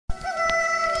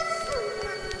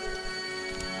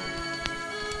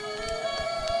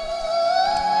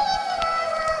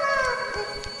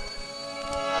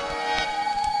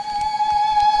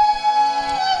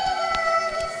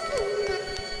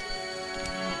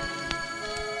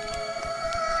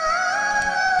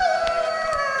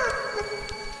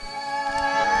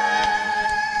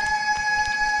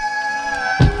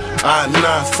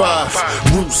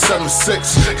I-95, Route 76,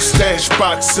 stash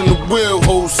box in the wheel,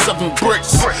 hold 7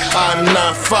 bricks.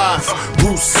 I-95,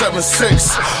 Route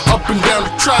 76, up and down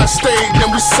the tri-state, then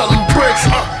we sellin' bricks.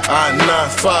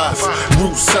 I-95,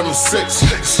 Route 76,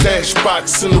 stash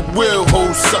box in the wheel,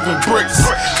 hold 7 bricks.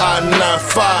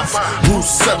 I-95, Route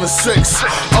 76,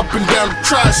 up and down the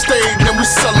tri-state, then we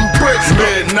sellin' bricks.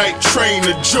 Midnight train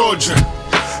to Georgia.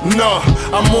 Nah,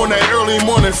 I'm on that early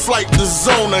morning flight to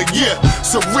Zona, yeah.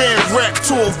 Saran wrap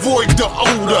to avoid the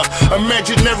odor.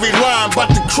 Imaginary line about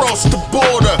to cross the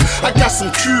border. I got some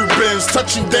Cubans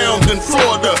touching down in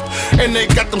Florida, and they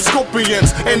got them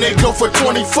Scorpions, and they go for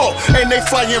 24, and they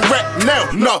flying rap now.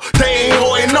 No, they ain't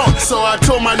holding on. So I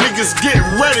told my niggas get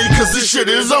ready, cause this shit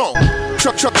is on.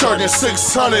 Charging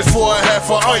 600 for a half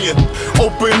an onion.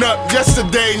 Open up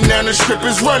yesterday, now the strip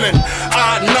is running.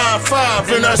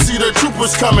 I-95 and I see the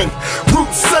troopers coming.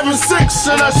 Route 76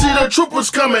 and I see the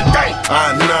troopers coming.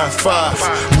 I-95,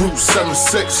 Route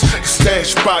 76,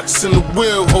 stash box in the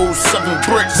wheel, hold 7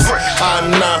 bricks.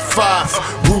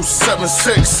 I-95, Route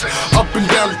 76, up and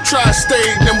down the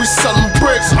tri-state, then we sellin'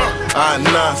 bricks.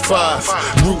 I-95,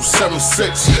 Route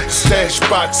 76, stash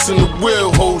box in the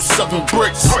wheel, hold 7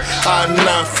 bricks.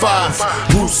 I-95,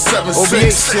 Route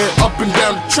 76, up and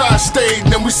down the tri-state,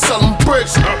 then we sellin'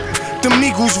 bricks. Them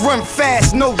Eagles run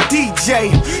fast, no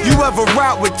DJ. You ever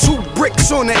ride with 2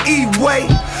 bricks on the E-way?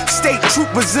 State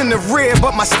troopers in the rear,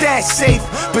 but my stash safe.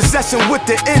 Possession with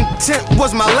the intent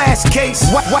was my last case.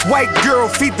 White girl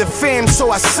feed the fam, so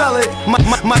I sell it.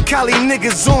 My Cali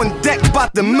niggas on deck,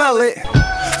 bout to mail it.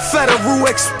 Federal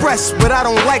Express, but I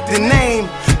don't like the name,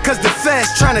 cause the feds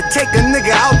tryna take a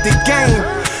nigga out the game.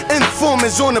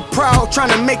 Informers on the prowl,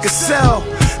 tryna make a sell.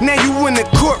 Now you in the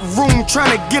courtroom,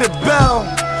 tryna get a bell.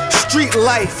 Street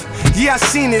life, yeah, I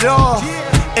seen it all.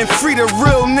 And free the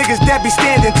real niggas that be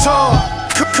standing tall.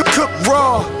 Cook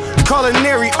raw,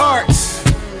 culinary arts.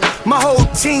 My whole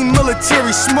team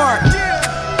military smart.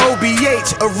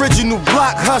 OBH, original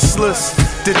block hustlers.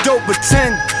 The dope of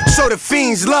 10, so the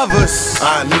fiends love us.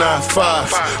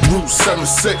 I-95, Route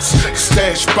 76,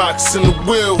 stash box in the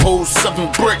wheel, hold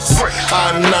 7 bricks.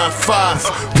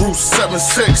 I-95, Route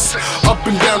 76, up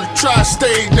and down the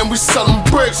tri-state, then we sellin'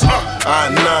 bricks.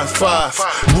 I-95,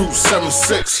 Route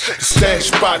 76,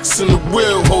 stash box in the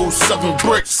wheel, hold 7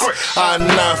 bricks.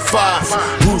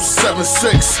 I-95, Route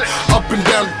 76, up and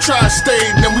down the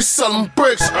tri-state, then we sellin'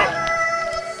 bricks.